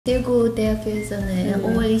대구 대학교에서는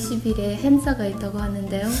 5월 20일에 행사가 있다고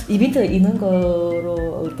하는데요. 이벤트 있는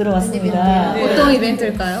거로 들어왔습니다. 네. 어떤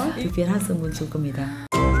이벤트일까요? 특별한 선물 줄 겁니다.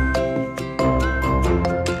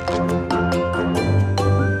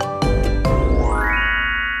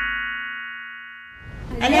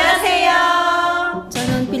 안녕하세요.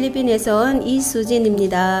 저는 필리핀에서 온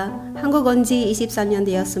이수진입니다. 한국 온 지 23년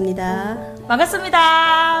되었습니다.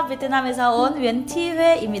 반갑습니다. 베트남에서 온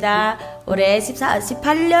웬티회입니다. 올해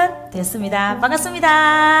 18년 됐습니다.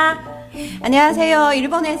 반갑습니다. 안녕하세요.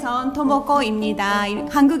 일본에서 온 토모코입니다.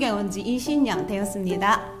 한국에 온 지 20년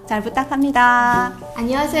되었습니다. 잘 부탁합니다.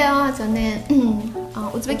 안녕하세요. 저는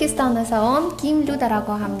우즈베키스탄에서 온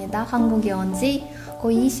김루다라고 합니다. 한국에 온 지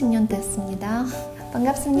거의 20년 됐습니다.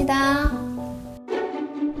 반갑습니다.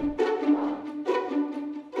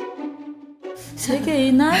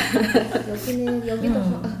 세계인의 여기도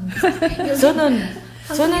저는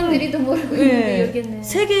도 모르고 있는데 여기는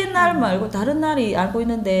세계인 날 말고 다른 날이 알고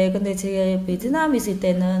있는데, 근데 제가 베트남에 있을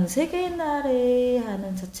때는 세계인 날에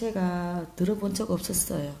하는 자체가 들어본 적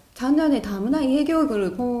없었어요. 작년에 다문화의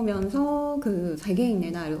해격을 보면서 그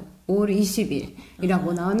세계인의 날 5월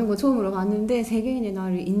 20일이라고 나오는 거 처음으로 봤는데 세계인의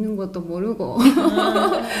날이 있는 것도 모르고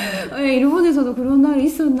네, 일본에서도 그런 날이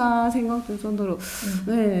있었나 생각될 정도로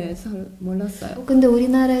네, 잘 몰랐어요. 근데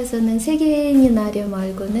우리나라에서는 세계인의 날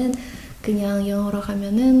말고는 그냥 영어로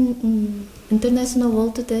하면은 International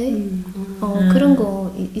World Day 그런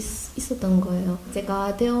거 있었던 거예요.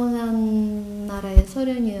 제가 태어난 나라의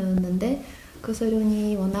소련이었는데 그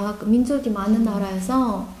소련이 워낙 민족이 많은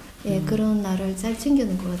나라여서 예, 그런 날을 잘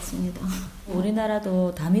챙기는 것 같습니다.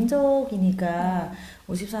 우리나라도 다민족이니까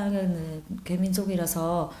 54개는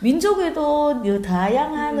개민족이라서 민족에도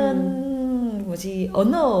다양한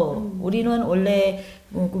언어. 우리는 원래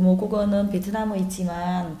모국어는 베트남어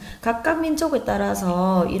있지만 각각 민족에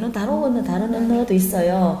따라서 이런 다른 언어도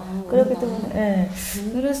있어요. 그렇기 때문에 예.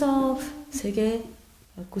 그래서 세계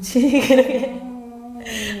굳이 그렇게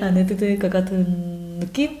안 해도 될 것 같은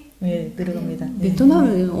느낌? 네, 들어갑니다.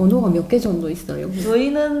 베트남에 언어가 몇 개 정도 있어요?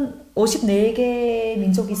 저희는 54개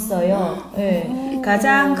민족이 있어요. 네.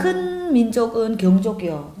 가장 큰 민족은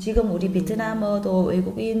경족이요. 지금 우리 베트남어도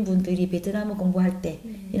외국인 분들이 베트남어 공부할 때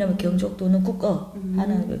이러면 경족 또는 국어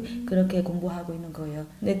하는 그렇게 공부하고 있는 거예요.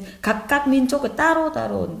 근데 각각 민족은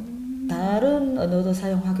따로따로 다른 언어도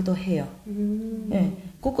사용하기도 해요. 네.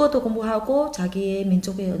 국어도 공부하고 자기의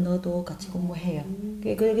민족의 언어도 같이 공부해요.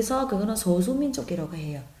 그래서 그거는 소수민족이라고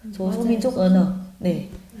해요. 소수민족 언어. 네.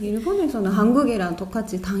 일본에서는 한국이랑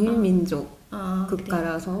똑같이 당일민족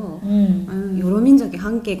국가라서 여러 민족이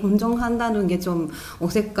함께 공존한다는 게 좀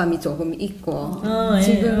어색감이 조금 있고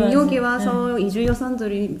지금 예, 여기 와서 이주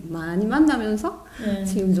여성들이 많이 만나면서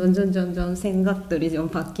지금 점점 생각들이 좀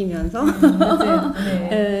바뀌면서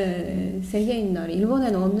네, 세계인 날이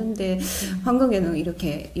일본에는 없는데 한국에는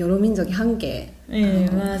이렇게 여러 민족이 함께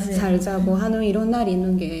살자고 하는 이런 날이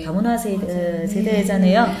있는 게 다문화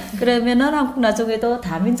세대잖아요. 그러면은 한국 나중에도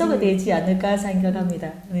다민족이 되지 않을까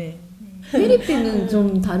생각합니다. 네. 필리핀은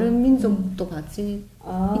좀 다른 민족도 같이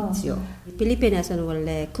있지요. 필리핀에서는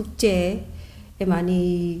원래 국제에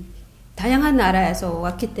많이 다양한 나라에서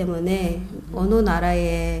왔기 때문에 어느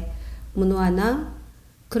나라의 문화나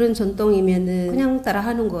그런 전통이면은 그냥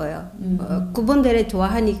따라하는 거예요. 그분들이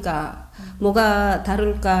좋아하니까 뭐가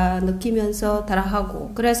다를까 느끼면서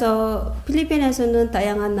따라하고, 그래서 필리핀에서는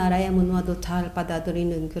다양한 나라의 문화도 잘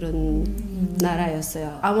받아들이는 그런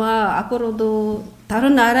나라였어요. 아마 앞으로도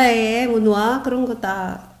다른 나라의 문화 그런 거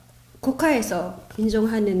다 국가에서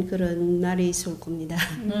인정하는 그런 날이 있을 겁니다.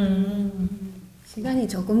 시간이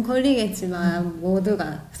조금 걸리겠지만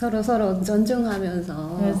모두가 서로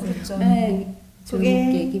존중하면서 네,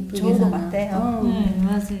 그게 기쁘게 좋은 것 같아요.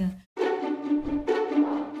 맞아요.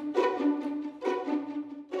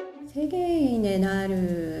 세계인의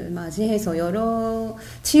날을 맞이해서 여러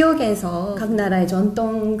지역에서 각 나라의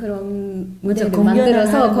전통 그런 무대를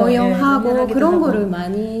만들어서 공연하고 그런 거를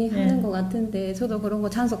많이 하는 것 같은데, 저도 그런 거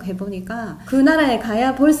참석해보니까 그 나라에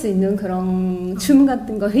가야 볼 수 있는 그런 춤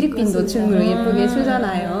같은 거, 필리핀도 춤을 예쁘게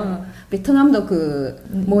추잖아요. 베트남도 그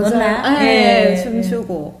모자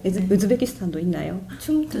춤추고, 우즈베키스탄도 있나요?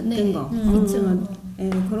 춤 같은 거 있지만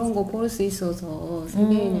그런 거 볼 수 있어서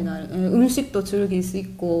세계인의 날 음식도 즐길 수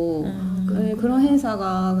있고 그런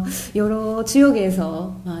행사가 여러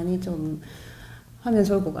지역에서 많이 좀 하면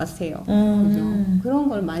좋을 것 같아요. 그죠? 그런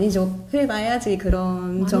걸 많이 좀 해봐야지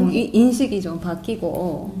그런 좀 인식이 좀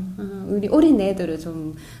바뀌고 우리 어린 애들은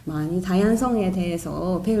좀 많이 다양성에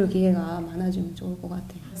대해서 배울 기회가 많아지면 좋을 것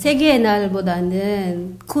같아요. 세계의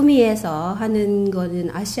날보다는 구미에서 하는 거는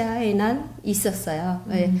아시아의 날 있었어요.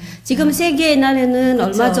 네. 지금 세계의 날에는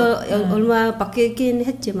얼마 바뀌긴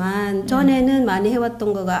했지만 전에는 많이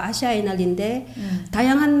해왔던 거가 아시아의 날인데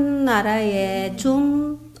다양한 나라의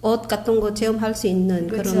옷 같은 거 체험할 수 있는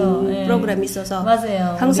그런 프로그램이 있어서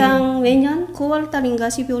맞아요. 항상 매년 9월달인가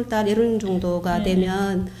 12월달 이런 정도가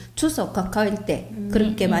되면 추석 가까울 때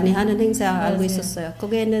그렇게 많이 하는 행사 알고 있었어요.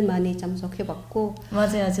 거기에는 많이 참석해봤고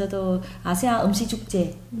맞아요. 저도 아시아 음식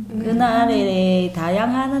축제 그날에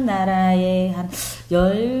다양한 나라의 한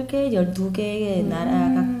 10개, 12개의 나라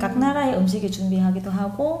각 나라의 음식을 준비하기도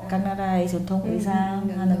하고 각 나라의 전통 의상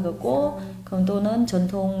하는 거고 또는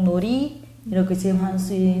전통 놀이 이렇게 체험할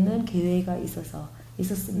수 있는 기회가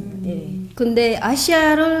있었습니다. 예. 근데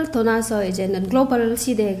아시아를 떠나서 이제는 글로벌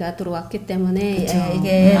시대가 들어왔기 때문에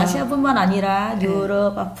이게 아시아뿐만 아니라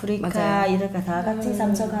유럽, 아프리카 이렇게 다 같이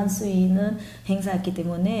참석할 수 있는 행사였기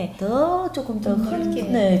때문에 조금 더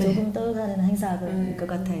가는 행사일 것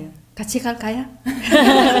같아요. 같이 갈까요?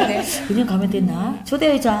 그냥 가면 되나?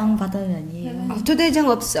 초대장 받아야 아니에요. 초대장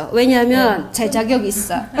없어. 왜냐면 제 자격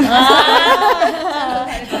있어.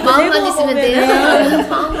 마음만 있으면 돼요.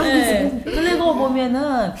 그리고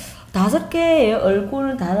보면은 5개의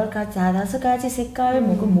얼굴 5가지 색깔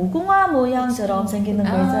무궁화 모양처럼 생기는 거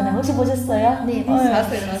있잖아요. 혹시 보셨어요? 네,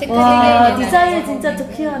 봤어요. 와, 디자인 진짜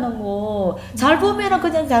특이한 거. 잘 보면은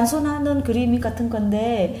그냥 단순한 그림 같은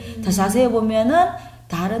건데 다 자세히 보면은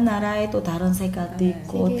다른 나라에 또 다른 색깔도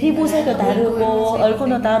있고 피부색도 다르고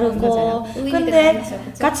얼굴도 다르고 근데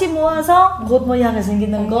같이 모아서 옷 모양이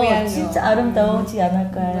생기는 거 진짜 아름다우지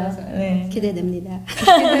않을까요? 네. 기대됩니다.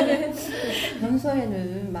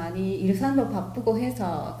 평소에는 많이 일상도 바쁘고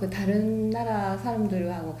해서 그 다른 나라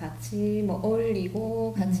사람들하고 같이 뭐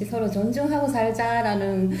어울리고 같이 서로 존중하고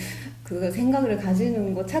살자라는 그 생각을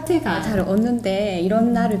가지는 것 자체가 잘 없는데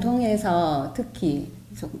이런 날을 통해서 특히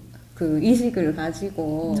좀 그 의식을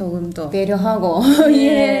가지고 조금 더 배려하고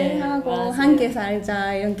이해하고 함께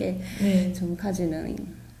살자 이런 게 좀 가지는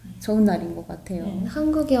좋은 날인 것 같아요.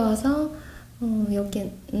 한국에 와서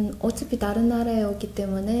여기 어차피 다른 나라에 오기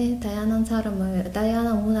때문에 다양한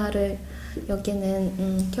문화를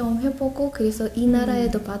여기는 경험해보고 그래서 이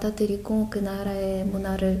나라에도 받아들이고 그 나라의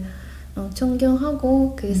문화를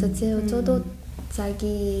존경하고 그래서 저도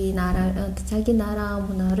자기 나라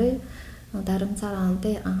문화를 다른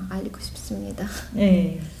사람한테 알리고 싶습니다.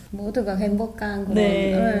 네. 모두가 행복한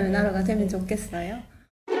그런 나라가 되면 좋겠어요.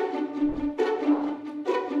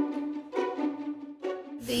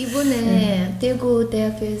 이번에 대구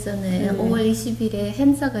대학교에서는 5월 20일에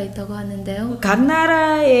행사가 있다고 하는데요. 각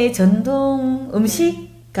나라의 전통 음식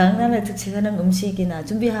각 나라에 특색하는 음식이나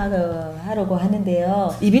준비하려고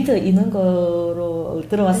하는데요. 이벤트 있는 거로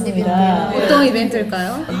들어왔습니다. 어떤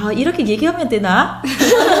이벤트일까요? 이렇게 얘기하면 되나?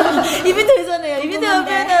 이벤트 있잖아요. 이벤트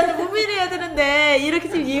하면은 분명해야 되는데 이렇게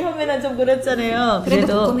지금 얘기하면은 좀 그렇잖아요.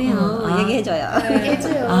 그래도 궁금해요. 얘기해줘요.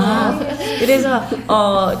 얘기해줘요. 그래서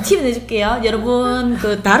팁 내줄게요. 여러분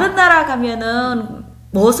그 다른 나라 가면은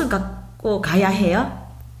무엇을 갖고 가야 해요?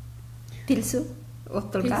 필수?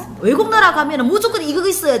 어떨까? 외국 나라 가면은 무조건 이거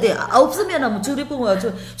있어야 돼. 없으면은 조립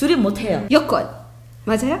못 해요. 여권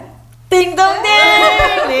맞아요? 띵동댕!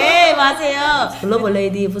 네, 맞아요. 글로벌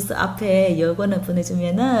레이디 부스 앞에 여권을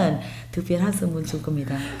보내주면은 특별한 선물 줄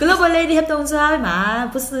겁니다. 글로벌 레이디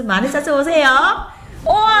협동조합 부스 많이 찾아오세요.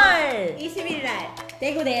 5월 20일 날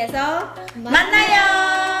대구대에서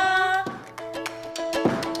만나요.